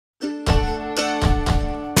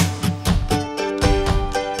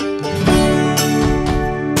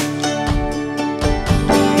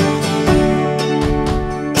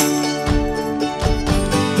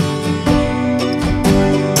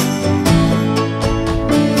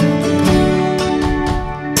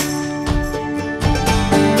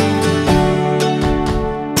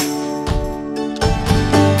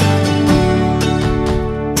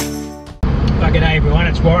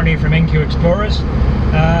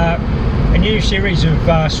new series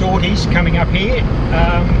of sorties coming up here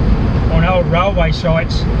on old railway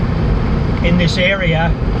sites in this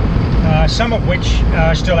area, some of which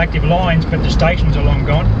are still active lines but the stations are long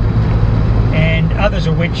gone, and others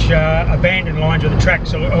of which are abandoned lines where the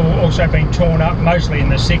tracks have also been torn up, mostly in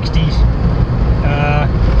the 60s.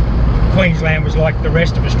 Queensland was like the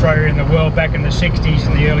rest of Australia and the world back in the 60s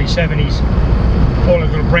and the early 70s. All the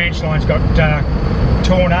little branch lines got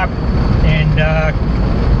torn up, and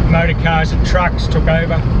motor cars and trucks took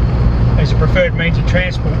over as a preferred means of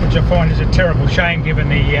transport, which I find is a terrible shame given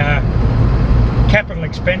the capital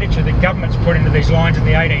expenditure that governments put into these lines in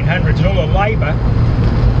the 1800s and all the labour.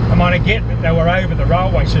 I mean, I get that they were over the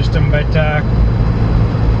railway system, but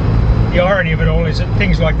the irony of it all is that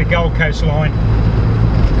things like the Gold Coast line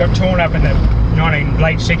got torn up in the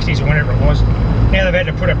late 60s or whenever it was. Now they've had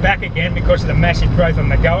to put it back again because of the massive growth on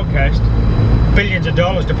the Gold Coast. Billions of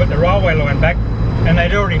dollars to put the railway line back, and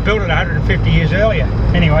they'd already built it 150 years earlier.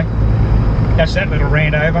 Anyway, that's that little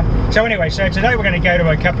rant over. So anyway, so today we're going to go to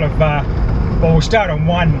a couple of, well, we'll start on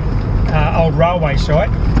one old railway site,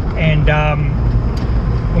 and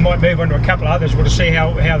we might move on to a couple of others. We'll see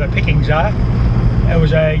how the pickings are. It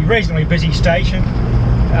was a reasonably busy station.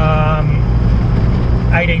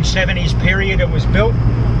 1870s period it was built,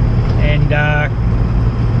 and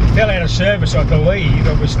fell out of service, I believe.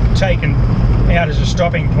 It was taken out as a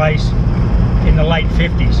stopping place in the late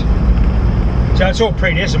 50s. So it's all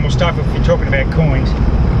pre-decimal stuff if you're talking about coins.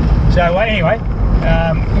 So anyway,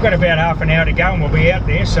 we've got about half an hour to go and we'll be out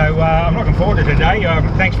there, so I'm looking forward to today.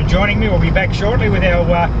 Thanks for joining me. We'll be back shortly with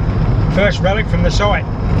our first relic from the site.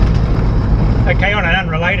 Okay, on an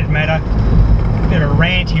unrelated matter, a bit of a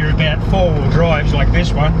rant here about four-wheel drives like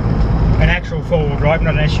this one, an actual four-wheel drive,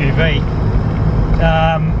 not an SUV.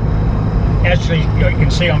 Actually, you can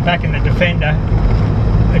see I'm back in the Defender.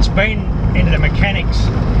 It's been into the mechanics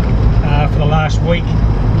for the last week,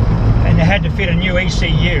 and they had to fit a new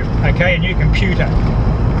ECU, okay, a new computer.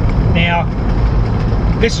 Now,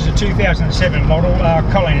 this is a 2007 model.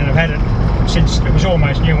 Colleen and I've had it since it was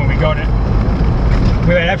almost new when we got it.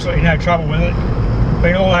 We've had absolutely no trouble with it.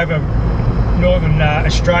 Been all over northern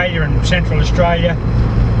Australia and central Australia,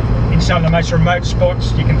 in some of the most remote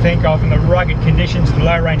spots you can think of, in the rugged conditions of the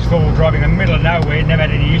low-range four-wheel driving in the middle of nowhere. Never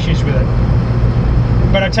had any issues with it.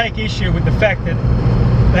 But I take issue with the fact that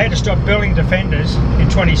they had to stop building Defenders in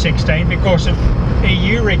 2016 because of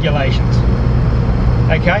EU regulations.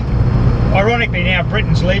 Okay? Ironically now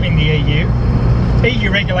Britain's leaving the EU.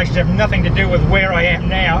 EU regulations have nothing to do with where I am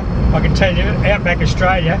now. I can tell you, outback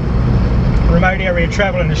Australia, remote area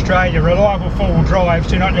travel in Australia, reliable four-wheel drives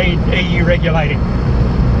do not need EU regulating.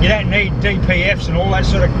 You don't need DPFs and all that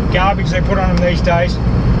sort of garbage they put on them these days.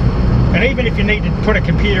 And even if you need to put a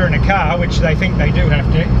computer in a car, which they think they do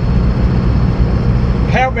have to,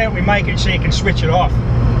 how about we make it so you can switch it off?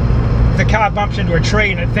 If the car bumps into a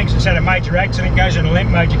tree and it thinks it's had a major accident, goes into limp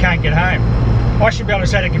mode, you can't get home. I should be able to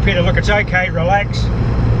say to the computer, look, it's okay, relax.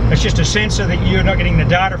 It's just a sensor that you're not getting the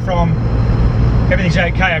data from. Everything's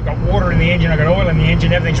okay, I've got water in the engine, I've got oil in the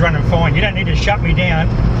engine, everything's running fine. You don't need to shut me down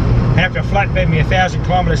and have to flatbed me 1,000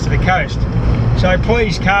 kilometres to the coast. So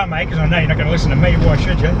please, car makers, I know you're not going to listen to me, why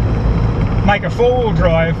should you? Make a four-wheel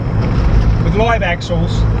drive with live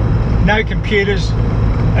axles, no computers,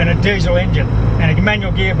 and a diesel engine and a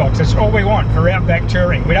manual gearbox. That's all we want for outback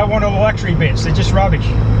touring. We don't want all the luxury bits, they're just rubbish.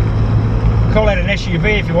 Call that an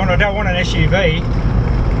SUV if you want. I don't want an SUV.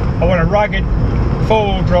 I want a rugged,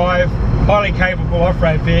 four-wheel drive, highly capable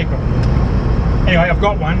off-road vehicle. Anyway, I've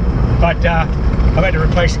got one, but I've had to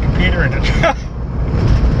replace the computer in it.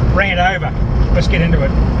 Rant over. Let's get into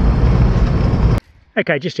it.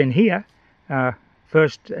 Okay, just in here,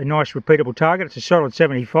 first a nice repeatable target. It's a solid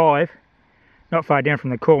 75. Not far down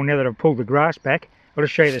from the coil now that I've pulled the grass back. I'll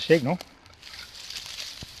just show you the signal.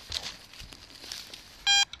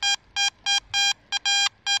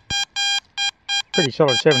 Pretty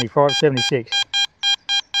solid 75, 76.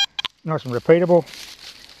 Nice and repeatable.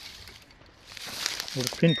 We'll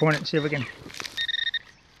just pinpoint it and see if we can...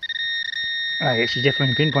 Oh yeah, she's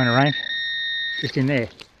definitely in pinpointer range. Just in there.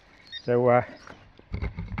 So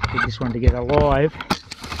get this one together live.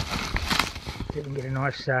 See if we can get a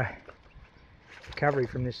nice recovery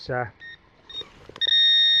from this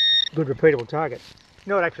good repeatable target.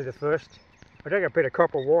 Not actually the first. I dug a bit of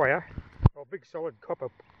copper wire, or big solid copper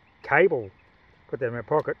cable, put that in my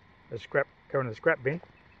pocket, a scrap, go into the scrap bin.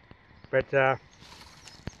 But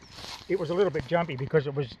it was a little bit jumpy because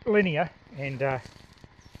it was linear, and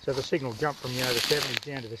so the signal jumped from, you know, the 70s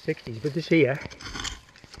down to the 60s. But this here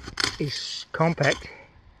is compact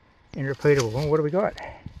and repeatable. Well, what do we got?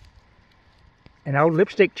 An old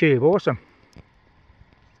lipstick tube, awesome.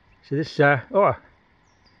 So this, oh,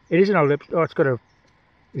 it is an old lipstick. Oh, it's got a,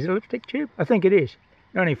 is it a lipstick tube? I think it is.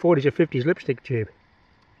 1940s or 50s lipstick tube.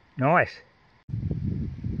 Nice.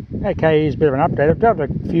 Okay, here's a bit of an update. I've done a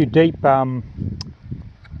few deep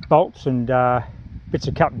bolts and bits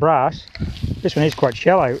of cut brass. This one is quite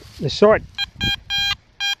shallow. The sight,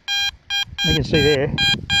 you can see there,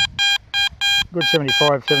 good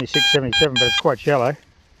 75, 76, 77, but it's quite shallow.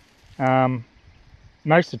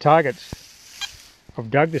 Most of the targets I've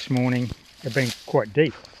dug this morning have been quite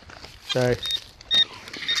deep. So,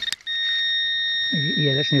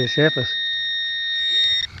 yeah, that's near the surface.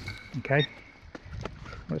 Okay,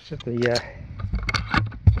 let's set the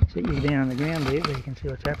set you down on the ground there so you can see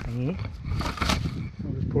what's happening here.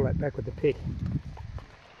 I'll just pull that back with the pick.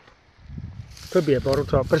 Could be a bottle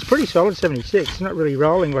top, but it's pretty solid 76. It's not really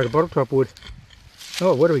rolling like a bottle top would.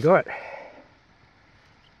 Oh, what do we got?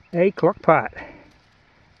 A clock part.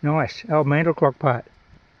 Nice, old mantle clock part.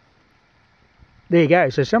 There you go.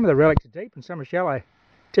 So some of the relics are deep and some are shallow.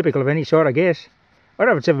 Typical of any site, I guess. I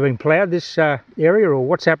don't know if it's ever been ploughed, this area, or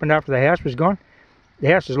what's happened after the house was gone. The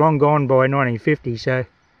house was long gone by 1950, so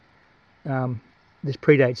this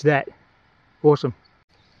predates that. Awesome.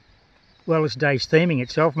 Well, this day's theming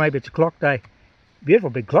itself. Maybe it's a clock day. Beautiful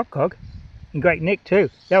big clock cog. And great neck too.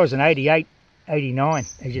 That was an 88, 89,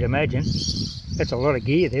 as you'd imagine. That's a lot of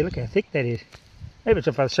gear there. Look how thick that is. Maybe it's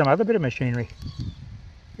for some other bit of machinery.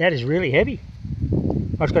 That is really heavy.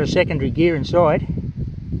 I've got a secondary gear inside.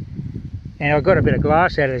 And I've got a bit of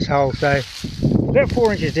glass out of this hole, so about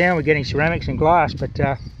 4 inches down we're getting ceramics and glass, but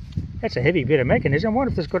that's a heavy bit of mechanism. I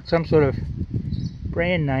wonder if it's got some sort of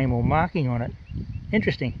brand name or marking on it.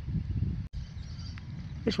 Interesting.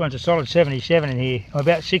 This one's a solid 77 in here. I'm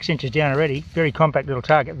about 6 inches down already. Very compact little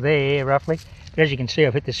target there, roughly. But as you can see,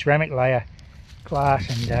 I've hit the ceramic layer,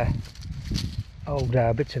 glass and old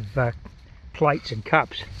bits of plates and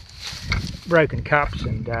cups. Broken cups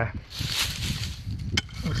and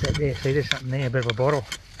what's that there? See, there's something there, a bit of a bottle.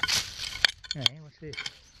 Oh, what's this?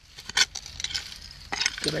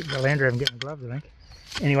 Go back to the Land Rover and get my gloves, I think.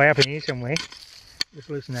 Anyway, up in here somewhere, just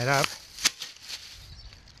loosen that up.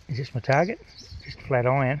 Is this my target? Just a flat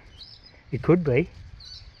iron. It could be,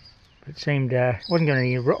 but it seemed, wasn't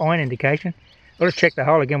giving any iron indication. I'll just check the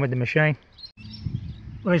hole again with the machine.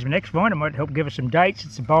 Well, here's my next find. It might help give us some dates.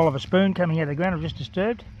 It's a bowl of a spoon coming out of the ground I've just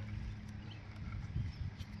disturbed.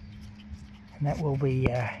 And that will be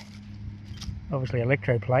obviously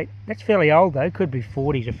electroplate. That's fairly old though, could be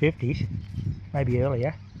 40s or 50s, maybe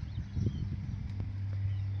earlier.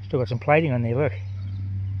 Still got some plating on there, look.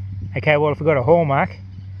 Okay, well, if we've got a hallmark,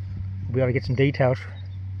 we'll be able to get some details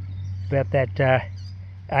about that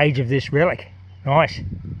age of this relic. Nice.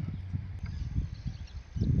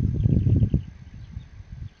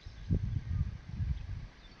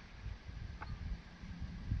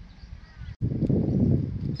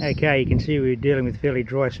 Okay, you can see we're dealing with fairly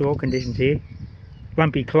dry soil conditions here.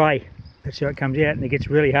 Lumpy clay, that's how it comes out, and it gets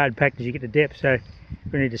really hard packed as you get to depth, so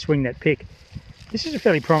we need to swing that pick. This is a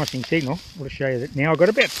fairly promising signal. I'll just show you that now. I've got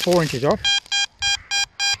about 4 inches off.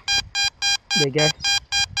 There you go.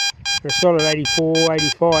 For a solid 84,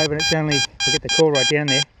 85, and it's only, I'll get the core right down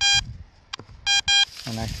there.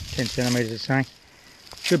 I know, 10 centimetres it's saying.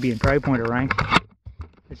 Should be in pro pointer range.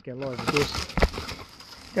 Let's go live with this.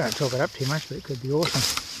 Don't want to talk it up too much, but it could be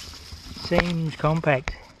awesome. Seems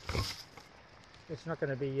compact. It's not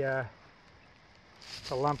going to be a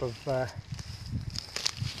lump of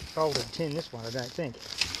folded tin, this one, I don't think.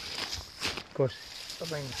 Of course, I've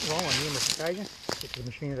been wrong on numerous occasions. Get the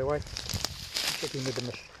machine out of the way. Checking with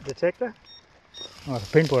the detector. Oh, the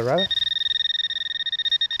pinpoint rather.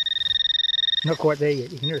 Not quite there yet.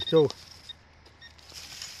 You can hear it's still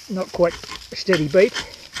not quite a steady beat.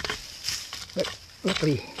 But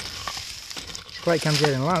luckily, this clay comes out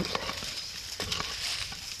in lumps.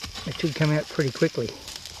 It should come out pretty quickly.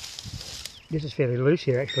 This is fairly loose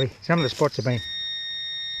here actually. Some of the spots have been,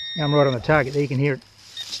 now I'm right on the target there, you can hear it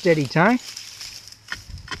steady tone.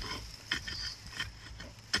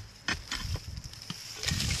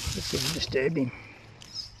 Let's see if we disturbed him.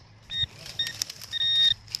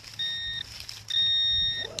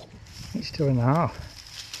 He's still in the hole.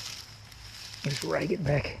 Let's rake it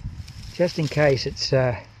back. Just in case it's,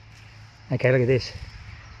 okay, look at this.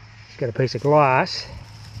 It's got a piece of glass.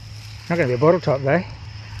 Not going to be a bottle top though.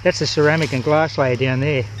 That's the ceramic and glass layer down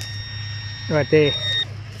there. Right there.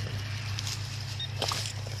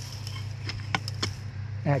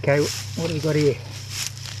 Okay, what have we got here?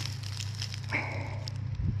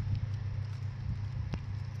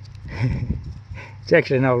 It's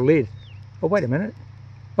actually an old lid. Oh, wait a minute.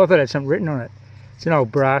 I thought it had something written on it. It's an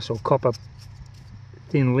old brass or copper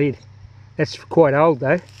thin lid. That's quite old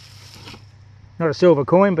though. Not a silver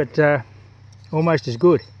coin, but almost as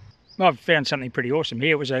good. I've found something pretty awesome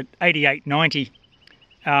here. It was a 8890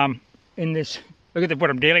 in this. Look at what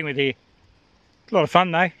I'm dealing with here. It's a lot of fun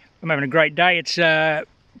though. I'm having a great day. It's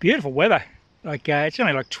beautiful weather. Like it's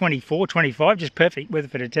only like 24, 25, just perfect weather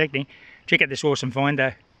for detecting. Check out this awesome find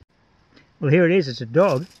though. Well, here it is. It's a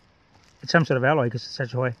dog. It's some sort of alloy because it's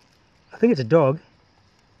such high. I think it's a dog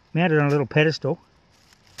mounted on a little pedestal.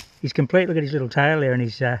 He's complete. Look at his little tail there and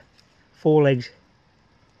his forelegs.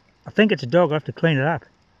 I think it's a dog. I'll have to clean it up.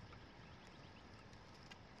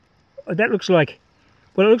 That looks like,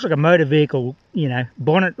 well, it looks like a motor vehicle, you know,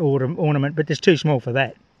 bonnet ornament, but it's too small for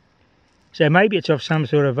that. So maybe it's off some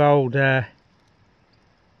sort of old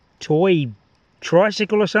toy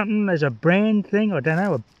tricycle or something as a brand thing. I don't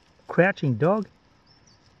know, a crouching dog.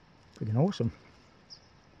 Freaking awesome.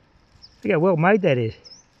 Look how well made that is.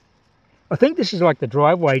 I think this is like the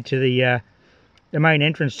driveway to the main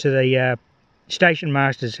entrance to the station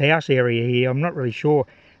master's house area here. I'm not really sure.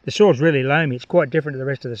 The soil's really loamy. It's quite different to the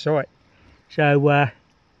rest of the site. So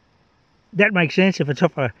that makes sense if it's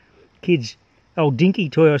off a kid's old dinky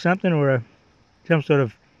toy or something, or some sort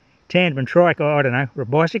of tandem trike, I don't know, or a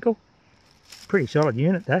bicycle. Pretty solid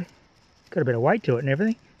unit though. Got a bit of weight to it and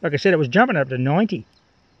everything. Like I said, it was jumping up to 90.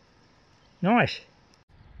 Nice.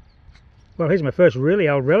 Well, here's my first really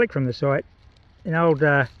old relic from the site. An old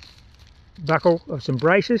buckle of some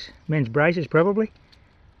braces, men's braces probably.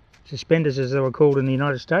 Suspenders as they were called in the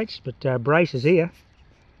United States, but braces here.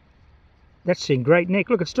 That's in great nick.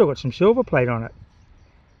 Look, it's still got some silver plate on it.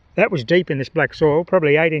 That was deep in this black soil,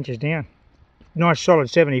 probably 8 inches down. Nice solid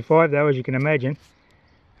 75 though, as you can imagine.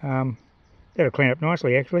 That'll clean up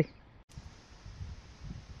nicely actually.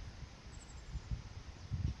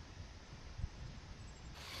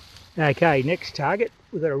 Okay, next target.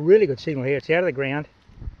 We've got a really good signal here. It's out of the ground.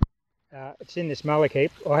 It's in this mullock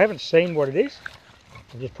heap. I haven't seen what it is.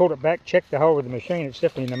 I've just pulled it back, checked the hole with the machine. It's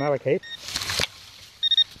definitely in the mullock heap.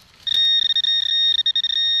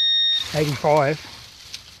 85.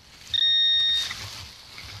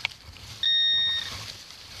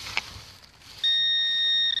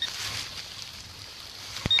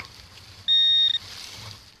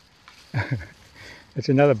 It's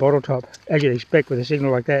another bottle top, as you'd expect with a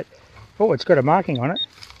signal like that. Oh, it's got a marking on it.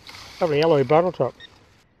 Lovely alloy bottle top.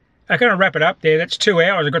 I'm going to wrap it up there. That's 2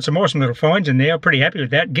 hours. I've got some awesome little finds in there. I'm pretty happy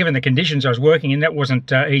with that. Given the conditions I was working in, that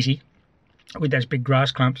wasn't easy with those big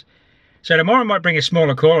grass clumps. So tomorrow I might bring a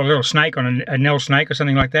smaller coil, a little snake on a Nell snake or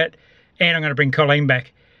something like that. And I'm going to bring Colleen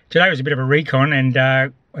back. Today was a bit of a recon, and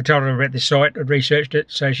I told her about this site. I'd researched it,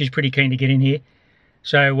 so she's pretty keen to get in here.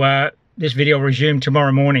 So this video will resume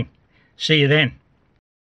tomorrow morning. See you then.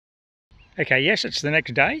 Okay, yes, it's the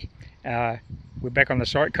next day. We're back on the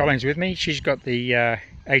site. Colleen's with me. She's got the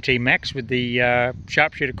AT Max with the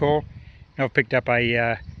sharpshooter coil. And I've picked up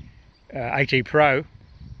a AT Pro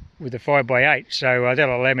with the 5x8. So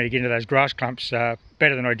that'll allow me to get into those grass clumps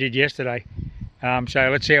better than I did yesterday. So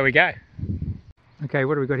let's see how we go. Okay,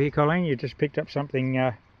 what have we got here, Colleen? You just picked up something,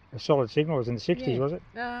 a solid signal. It was in the 60s, was it?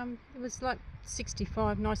 It was like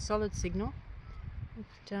 65, nice solid signal.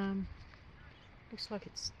 It looks like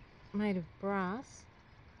it's made of brass.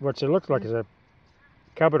 What it looks like is a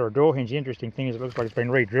cupboard or door hinge. The interesting thing is it looks like it's been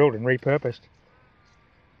re-drilled and repurposed.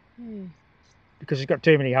 Yeah. Because it's got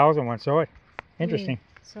too many holes on one side. Interesting.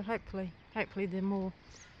 Yeah. So hopefully there are more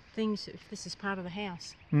things if this is part of the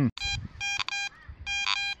house.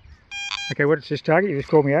 Okay, what's this target? You just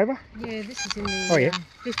called me over? Yeah, this is in the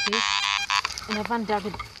 50s. And I've undug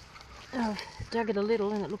it. Dug it a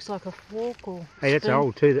little and it looks like a fork or Hey, that's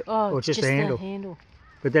old too. Oh, it's just a handle. The handle.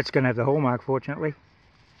 But that's going to have the hallmark, fortunately.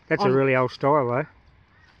 That's a really old style though.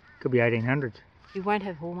 Could be 1800s. You won't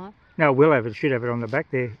have hallmark? No, it will have it. Should have it on the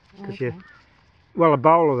back there. Okay. Well, a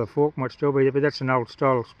bowl or the fork might still be there, but that's an old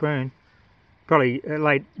style spoon. Probably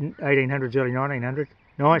late 1800s, early 1900s.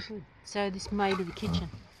 Nice. Oh, so this made of the kitchen?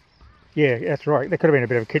 Yeah, that's right. There could have been a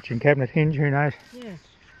bit of a kitchen cabinet hinge, who knows? Yeah.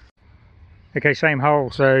 Okay, same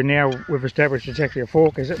hole, so now we've established it's actually a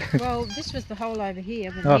fork, is it? Well, this was the hole over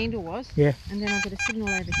here, where the handle was. Yeah. And then I've got a signal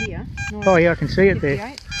over here. Oh yeah, I can see it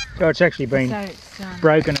there. So it's actually been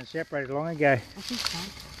broken and separated long ago. I think so.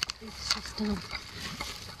 It's just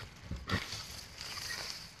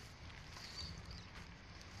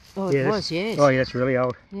Oh, it was, yes. Oh yeah, that's really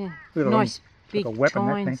old. Yeah. Nice big like a weapon,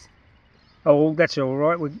 tines. That thing. Oh, well, that's all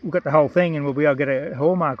right. We've got the whole thing and we'll be able to get a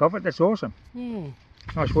hallmark off it. That's awesome. Yeah.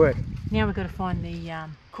 Nice work. Now we've got to find the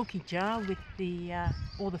cookie jar with the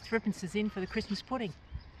all the threepences in for the Christmas pudding.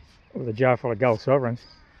 Or the jar full of gold sovereigns.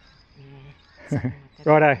 Yeah.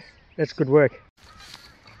 Righto, that's good work.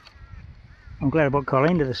 I'm glad I brought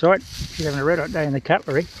Colleen to the site. She's having a red hot day in the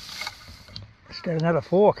cutlery. Just got another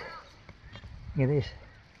fork. Look at this.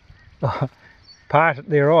 Oh, part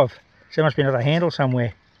thereof. So there must be another handle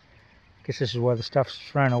somewhere. Guess this is why the stuff's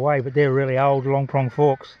thrown away, but they're really old long prong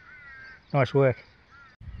forks. Nice work.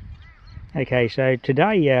 Okay, so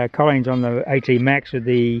today Colleen's on the AT Max with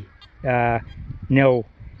the Nell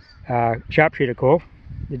sharpshooter coil,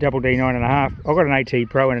 the double D 9.5. I've got an AT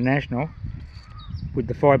Pro International with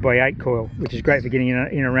the 5x8 coil, which is great for getting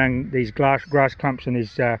in around these grass clumps and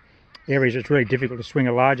these areas it's really difficult to swing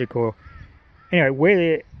a larger coil. Anyway,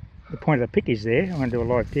 where the point of the pick is there, I'm going to do a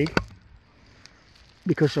live dig,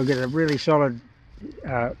 because I'll get a really solid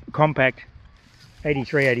compact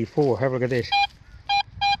 83, 84. Have a look at this.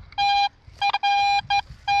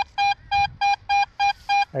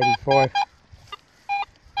 85.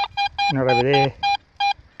 Not over there.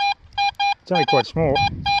 It's only quite small.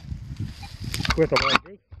 Worth a live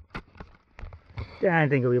dig. Don't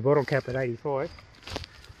think it'll be a bottle cap at 85.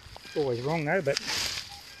 It's always wrong though, but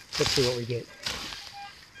let's see what we get.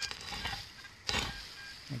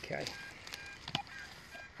 Okay.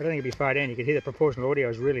 I don't think it'll be far down. You can hear the proportional audio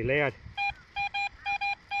is really loud.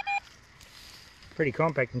 Pretty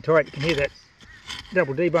compact and tight. You can hear that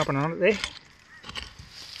double D bumping on it there.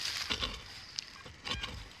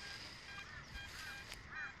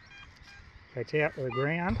 Okay, it's out to the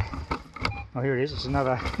ground. Oh, here it is. It's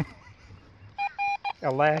another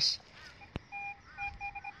alas.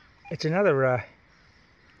 It's another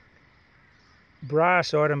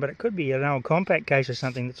brass item, but it could be an old compact case or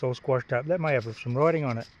something that's all squashed up. That may have some writing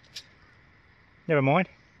on it. Never mind.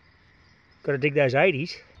 Got to dig those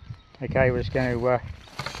 80s. Okay, we're just going to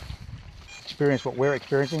experience what we're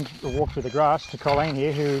experiencing. We'll walk through the grass to Colleen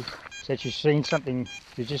here, who said she's seen something.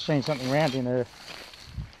 She's just seen something round in her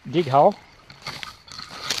dig hole.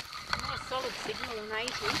 Nice solid signal, an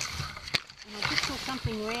 80. And I just saw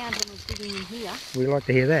something round when I was digging in here. We like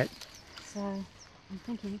to hear that. So I'm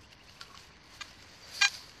thinking.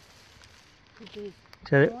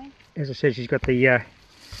 So, as I said, she's got the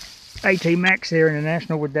AT Max there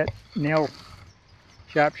International with that Nell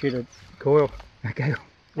sharpshooter coil. Okay,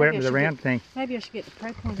 we're up to the round thing. Maybe I should get the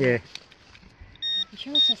Pro Point. Yeah. I'm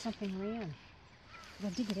sure I saw something round.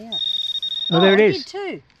 I'll dig it out. Oh, there it is. I did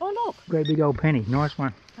too. Oh, look. Great big old penny. Nice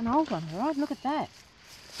one. An old one, all right? Look at that.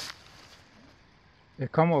 A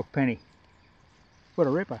Commonwealth penny. What a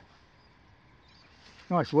ripper.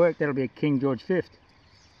 Nice work. That'll be a King George V.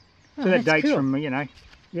 So that dates cool. From, you know,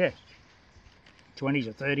 yeah, 20s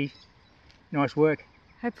or 30s. Nice work.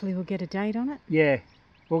 Hopefully we'll get a date on it. Yeah.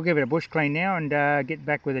 We'll give it a bush clean now and get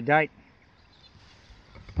back with a date.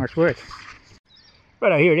 Nice work.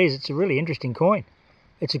 Right, here it is. It's a really interesting coin.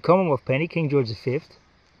 It's a Commonwealth penny, King George V,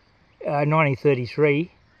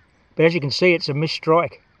 1933. But as you can see, it's a missed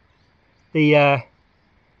strike. The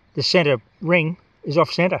centre ring is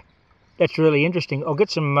off centre. That's really interesting. I'll get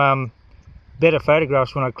some better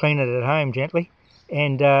photographs when I clean it at home gently.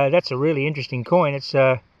 And that's a really interesting coin. It's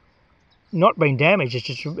not been damaged. It's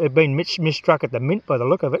just been misstruck at the mint by the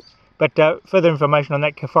look of it. But further information on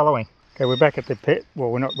that following. Okay, we're back at the pit.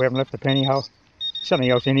 Well, we haven't left the penny hole.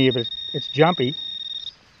 Something else in here, but it's jumpy.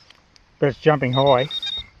 But it's jumping high.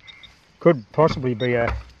 Could possibly be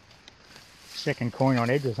a second coin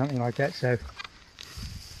on edge or something like that. So,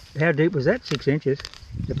 how deep was that? 6 inches.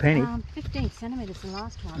 The penny. 15 centimetres the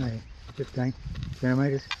last one. Yeah, 15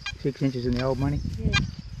 centimetres. 6 inches in the old money. Yeah.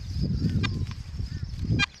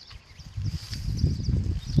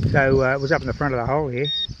 So it was up in the front of the hole here.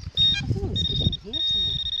 I think it was just in here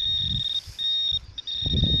somewhere.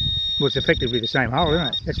 Well, it's effectively the same hole, isn't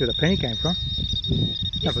it? That's where the penny came from.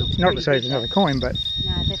 Yeah. Not to say it's another coin, but...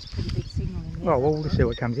 No, that's a pretty big signal in there. Oh, well, we'll see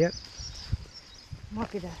what comes out.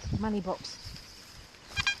 Might be the money box.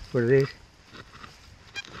 That's what it is.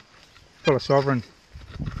 Full of sovereign.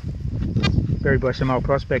 Buried by some old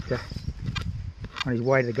prospector on his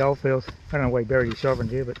way to the goldfields. I don't know why he buried his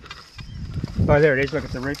sovereigns here, but... Oh, there it is. Look,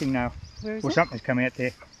 it's a roofing nail. Where is Well, it? something's come out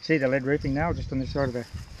there. See the lead roofing nail just on this side of the...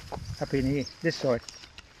 Up in here. This side.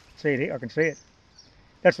 See it here? I can see it.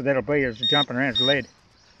 That's what that'll be, is jumping around. It's lead.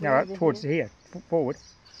 No, up towards here. Forward.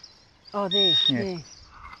 Oh, there. Yeah. There.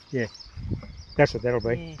 Yeah. That's what that'll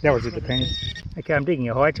be. Yeah, that was that's with the what it'll penny. Okay, I'm digging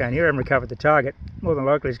a high tone here. I haven't recovered the target. More than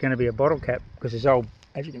likely it's going to be a bottle cap, because there's old,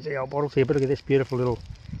 as you can see, old bottles here. But look at this beautiful little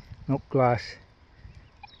milk glass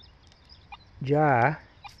jar.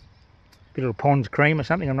 Little Pond's cream or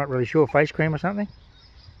something, I'm not really sure. Face cream or something.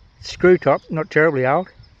 Screw top, not terribly old.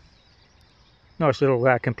 Nice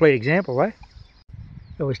little complete example though.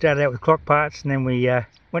 So we started out with clock parts, and then we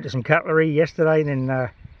went to some cutlery yesterday, and then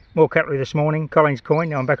more cutlery this morning. Colleen's coin.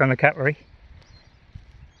 Now I'm back on the cutlery.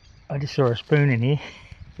 I just saw a spoon in here.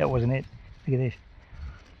 That wasn't it. Look at this.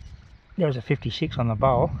 That was a 56 on the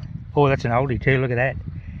bowl. Oh, that's an oldie too, look at that.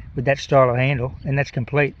 With that style of handle, and that's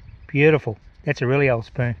complete. Beautiful. That's a really old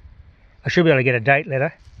spoon. I should be able to get a date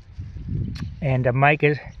letter and a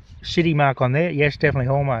maker's city mark on there. Yes, definitely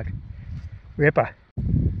hallmark. Ripper.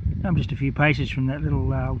 I'm just a few paces from that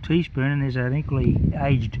little old teaspoon, and there's an equally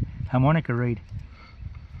aged harmonica reed.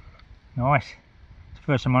 Nice. It's the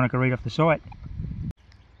first harmonica reed off the site.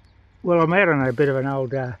 Well, I'm out on a bit of an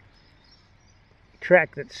old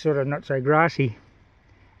track that's sort of not so grassy.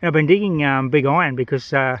 And I've been digging big iron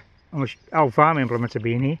because old farm implements will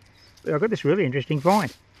be in here. But I've got this really interesting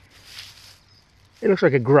find. It looks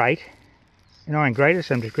like a grate, an iron grate of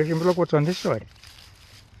some description, but look what's on this side.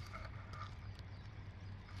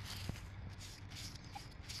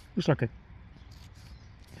 Looks like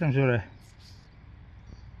some sort of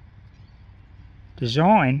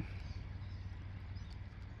design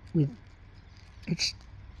with it's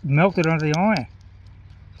melted onto the iron.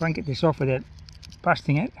 If I can get this off without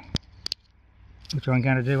busting it, which I'm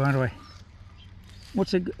going to do, aren't I?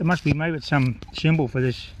 It must be, maybe it's some symbol for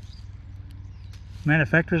this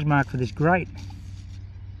manufacturer's mark for this grate.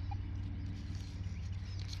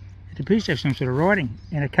 It appears to have some sort of writing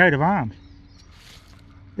and a coat of arms.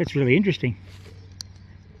 That's really interesting.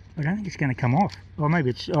 I don't think it's going to come off. Or maybe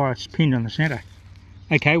it's pinned on the centre.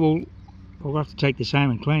 Okay, well, I'll have to take this home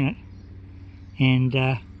and clean it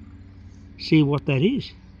and see what that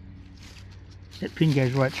is. That pin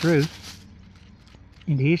goes right through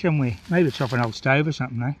into here somewhere. Maybe it's off an old stove or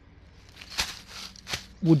something, though.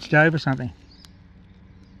 Wood stove or something.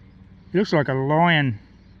 It looks like a lion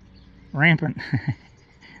rampant,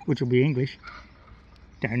 which will be English.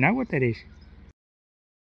 Don't know what that is.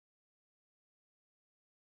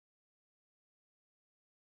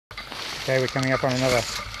 Okay, we're coming up on another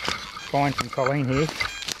find from Colleen here.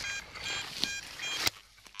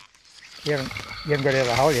 You haven't got it out of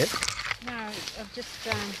the hole yet? No, I've just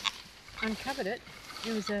uncovered it.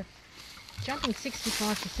 It was a jumping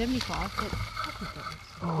 65 to 75. But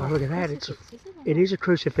oh, look at that! It is a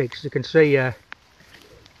crucifix. You can see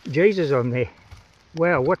Jesus on there.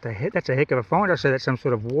 Wow, what the heck? That's a heck of a find. I say that's some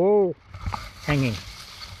sort of wall hanging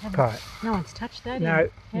part. No one's touched that. No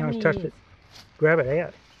one's touched it. Grab it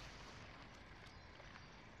out.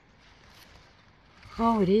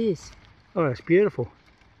 Oh, it is. Oh, it's beautiful.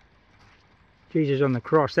 Jesus on the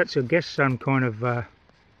cross. That's, I guess, some kind of,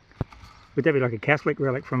 would that be like a Catholic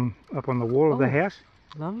relic from up on the wall of the house?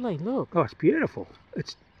 Lovely, look. Oh, it's beautiful.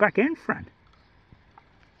 It's back and front.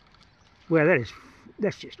 Wow,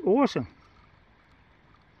 that's just awesome.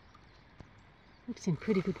 Looks in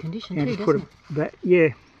pretty good condition and too, doesn't it? Yeah.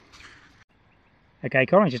 Okay,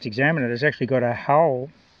 Colleen just examined it. It's actually got a hole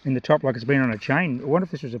in the top like it's been on a chain. I wonder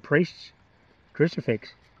if this was a priest's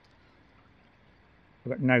crucifix.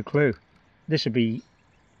 I've got no clue. This would be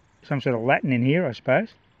some sort of Latin in here, I suppose,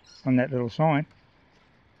 on that little sign.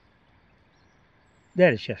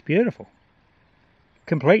 That is just beautiful.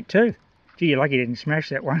 Complete too. Gee, you're lucky you didn't smash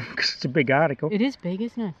that one because it's a big article. It is big,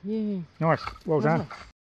 isn't it? Yeah. Nice. Well done.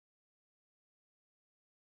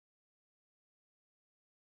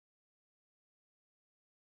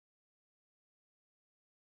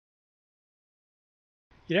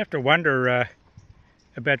 You'd have to wonder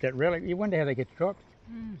about that relic. You wonder how they get dropped.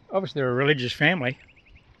 Obviously they're a religious family.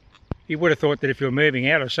 You would have thought that if you were moving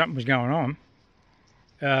out or something was going on,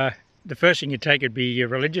 the first thing you'd take would be your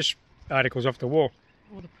religious articles off the wall.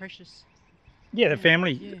 All the precious. Yeah, the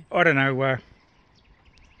family. Yeah. I don't know.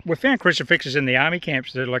 We found crucifixes in the army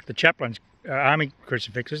camps. They're like the chaplains' army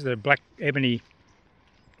crucifixes. They're black ebony.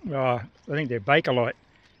 I think they're Bakelite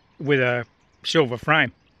with a silver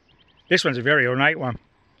frame. This one's a very ornate one,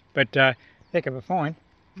 but heck of a find.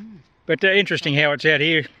 But interesting how it's out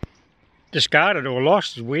here discarded or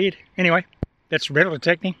lost is weird. Anyway, that's metal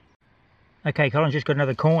detecting. Okay, Colin's just got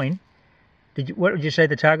another coin. What did you say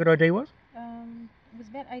the target ID was? It was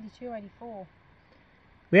about 82, 84.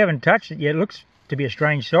 We haven't touched it yet. It looks to be a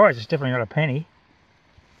strange size. It's definitely not a penny.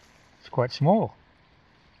 It's quite small.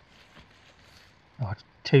 Oh, it's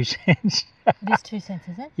 2 cents. It is 2 cents,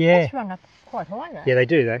 is it? Yeah. That's rung up quite high though. Yeah, they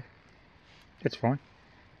do though. That's fine.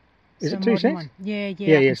 Is it 2 cents? One. Yeah,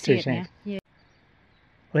 it's 2 cents. Yeah.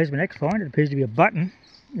 Well, here's my next find. It appears to be a button,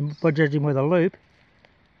 by judging by the loop.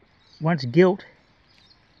 Once gilt,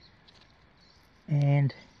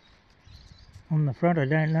 and on the front I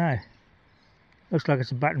don't know. Looks like it's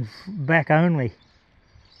a button back only.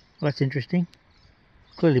 Well, that's interesting.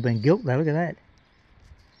 Clearly been gilt though. Look at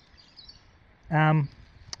that.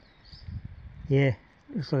 Yeah,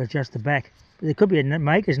 looks like it's just the back. But there could be a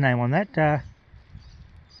maker's name on that.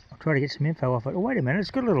 I'll try to get some info off it. Oh, wait a minute,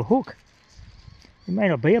 it's got a little hook. It may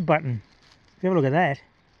not be a button. If you have a look at that.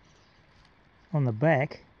 on the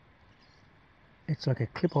back, it's like a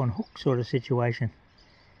clip-on hook sort of situation.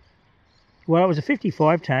 Well, it was a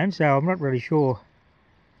 55 tone, so I'm not really sure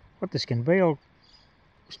what this can be. I'll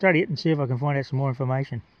study it and see if I can find out some more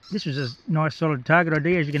information. This was a nice solid target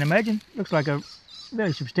ID, as you can imagine. Looks like a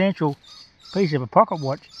very substantial piece of a pocket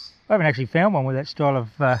watch. I haven't actually found one with that style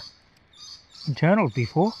of internals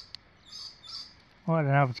before. I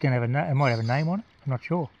don't know if it's going to have a name. It might have a name on it. I'm not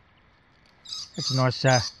sure. It's a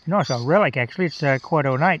nice old relic actually. It's quite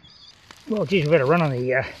ornate. Well, geez, we've had a run on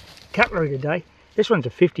the cutlery today. This one's a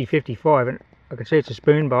 50-55, and I can see it's a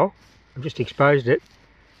spoon bowl. I've just exposed it.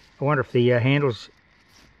 I wonder if the handle's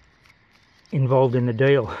involved in the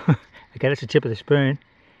deal. Okay, that's the tip of the spoon.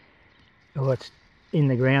 Oh, it's in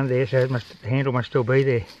the ground there, so the handle must still be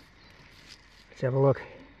there. Let's have a look.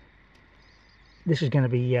 This is going to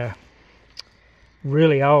be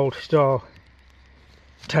really old style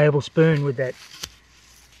tablespoon with that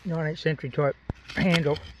 19th century type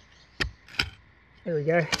handle. There we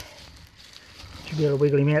go. Should be able to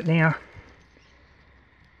wiggle him out now.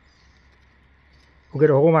 We'll get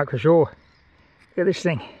a hallmark for sure. Look at this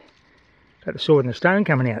thing. Got the sword and the stone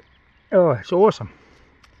coming out. Oh, it's awesome.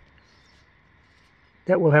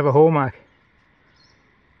 That will have a hallmark.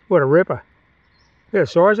 What a ripper. Look at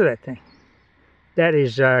the size of that thing. That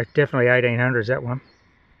is definitely 1800s, that one.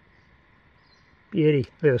 Beauty.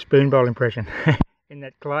 Look at the spoon bowl impression in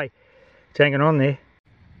that clay. It's hanging on there.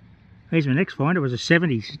 Here's my next find. It was a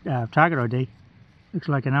 70s target ID. Looks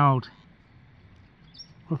like an old...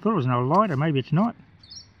 I thought it was an old lighter. Maybe it's not.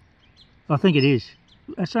 I think it is.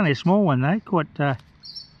 It's only a small one though. Quite... if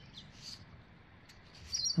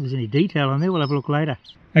there's any detail on there, we'll have a look later.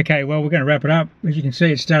 Okay, well, we're going to wrap it up. As you can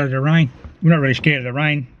see, it started to rain. We're not really scared of the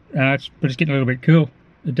rain, but it's getting a little bit cool.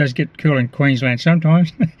 It does get cool in Queensland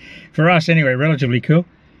sometimes. For us, anyway, relatively cool.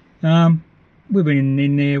 We've been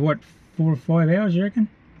in there, what, 4 or 5 hours, you reckon?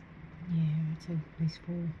 Yeah, it's at least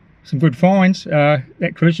 4. Some good finds.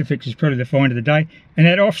 That crucifix is probably the find of the day. And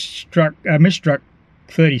that misstruck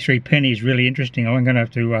 33 penny is really interesting. I'm going to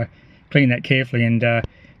have to clean that carefully and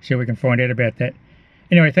see if we can find out about that.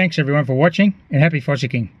 Anyway, thanks everyone for watching, and happy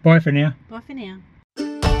fossicking. Bye for now. Bye for now.